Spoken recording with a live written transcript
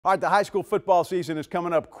All right, the high school football season is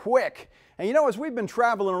coming up quick. And you know, as we've been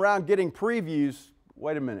traveling around getting previews,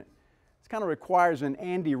 wait a minute, this kind of requires an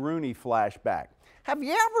Andy Rooney flashback. Have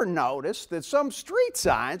you ever noticed that some street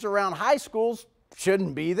signs around high schools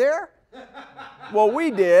shouldn't be there? Well, we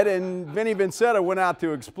did, and Vinnie Vinzetta went out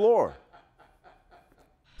to explore.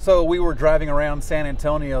 So we were driving around San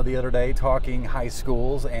Antonio the other day talking high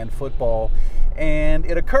schools and football, and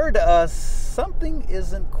it occurred to us something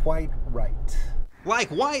isn't quite right. Like,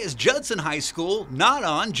 why is Judson High School not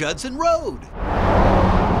on Judson Road?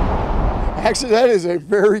 Actually, that is a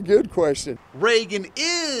very good question. Reagan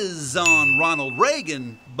is on Ronald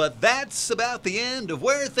Reagan, but that's about the end of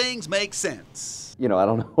where things make sense. You know, I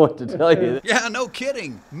don't know what to tell you. Yeah, no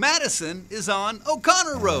kidding. Madison is on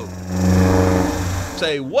O'Connor Road.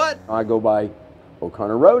 Say what? I go by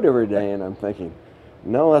O'Connor Road every day, and I'm thinking,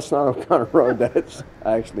 no, that's not O'Connor Road. That's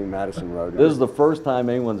actually Madison Road. This is the first time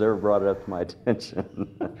anyone's ever brought it up to my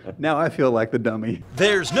attention. Now I feel like the dummy.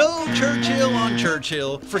 There's no Churchill on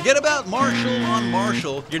Churchill. Forget about Marshall on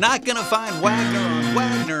Marshall. You're not going to find Wagner on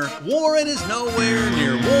Wagner. Warren is nowhere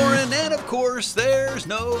near Warren. And of course, there's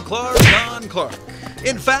no Clark on Clark.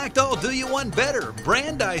 In fact, I'll do you one better.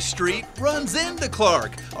 Brandeis Street runs into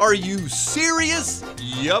Clark. Are you serious?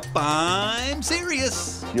 Yup, I'm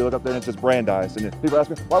serious. You look up there and it says Brandeis, and people ask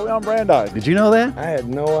me, why are we on Brandeis? Did you know that? I had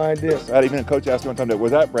no idea. I had even a coach ask me one time,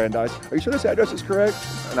 was that Brandeis? Are you sure this address is correct?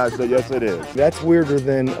 And I said, yes, it is. That's weirder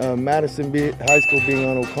than Madison High School being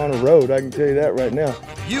on O'Connor Road. I can tell you that right now.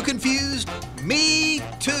 You confused? Me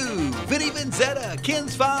too. Vinnie Vinzetta,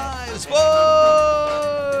 Kins 5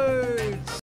 Sports.